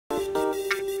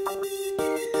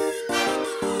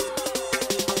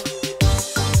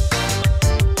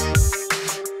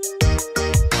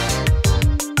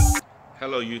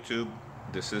YouTube.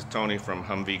 This is Tony from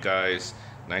Humvee Guys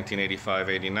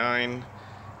 1985-89.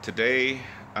 Today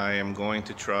I am going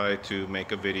to try to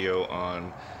make a video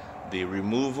on the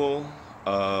removal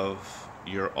of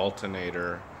your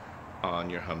alternator on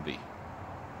your Humvee.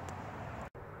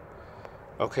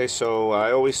 Okay, so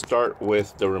I always start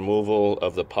with the removal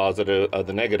of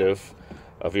the negative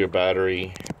of your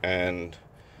battery and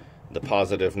the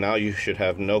positive. Now you should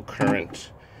have no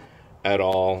current at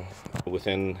all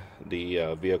within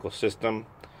the vehicle system.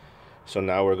 So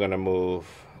now we're going to move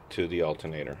to the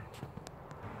alternator.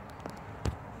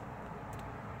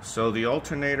 So the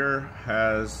alternator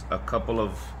has a couple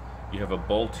of, you have a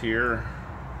bolt here,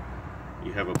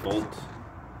 you have a bolt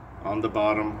on the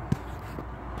bottom,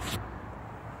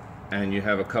 and you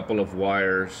have a couple of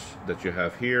wires that you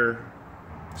have here.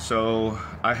 So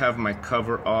I have my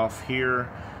cover off here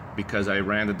because I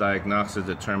ran the diagnostics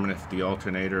to determine if the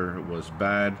alternator was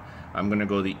bad. I'm gonna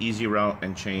go the easy route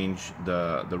and change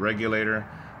the regulator,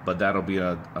 but that'll be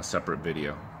a separate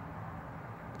video.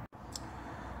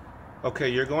 Okay,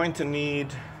 you're going to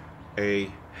need a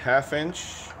 1/2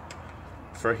 inch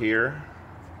for here,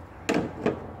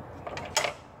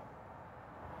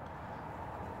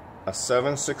 a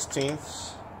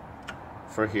 7/16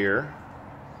 for here,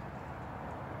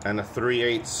 and a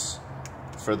 3/8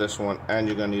 for this one, and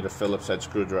you're going to need a Phillips head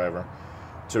screwdriver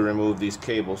to remove these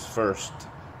cables first,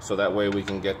 so that way we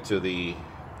can get to the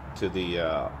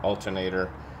alternator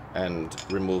and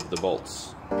remove the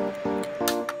bolts.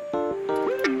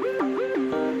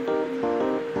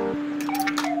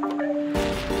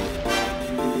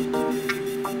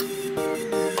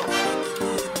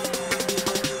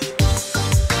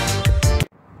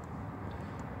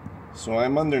 So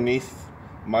I'm underneath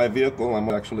my vehicle. I'm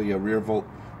actually a rear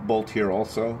bolt here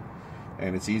also,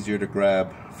 and it's easier to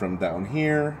grab from down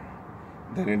here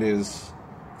than it is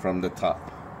from the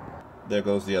top. There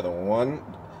goes the other one.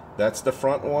 That's the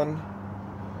front one,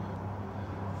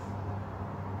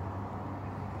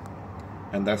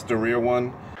 and that's the rear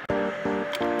one.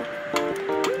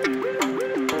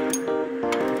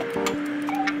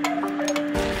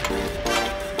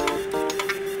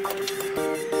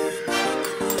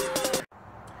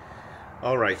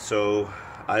 Alright, so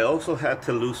I also had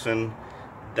to loosen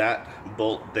that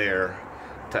bolt there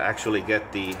to actually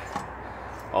get the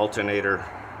alternator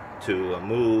to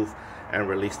move and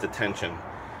release the tension.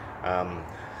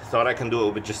 Thought I can do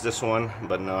it with just this one,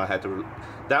 but no, I had to.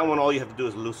 That one, all you have to do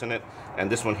is loosen it, and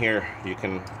this one here, you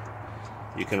can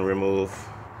remove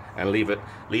and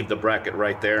leave the bracket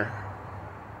right there.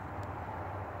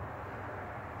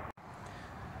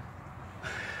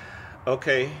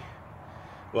 Okay.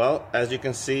 Well, as you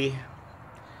can see,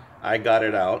 I got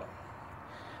it out.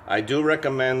 I do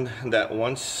recommend that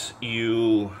once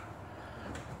you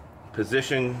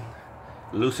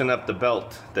loosen up the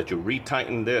belt, that you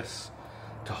retighten this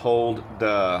to hold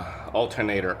the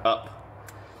alternator up,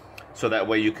 so that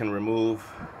way you can remove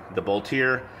the bolt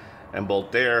here and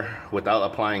bolt there without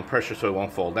applying pressure, so it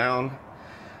won't fall down.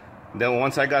 Then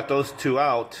once I got those two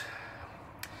out,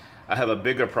 I have a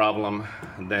bigger problem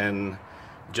than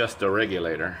just the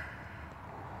regulator.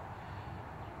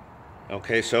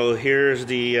 Okay, so here's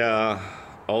the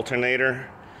alternator,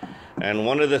 and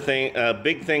one of the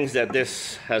big things that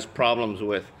this has problems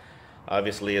with,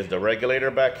 obviously, is the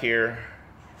regulator back here,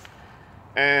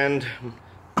 and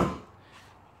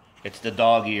it's the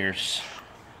dog ears.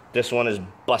 This one is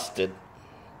busted,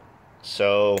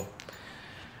 so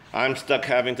I'm stuck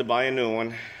having to buy a new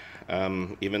one,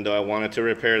 even though I wanted to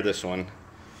repair this one.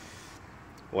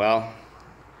 Well,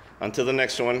 until the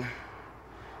next one,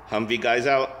 Humvee Guys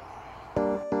out.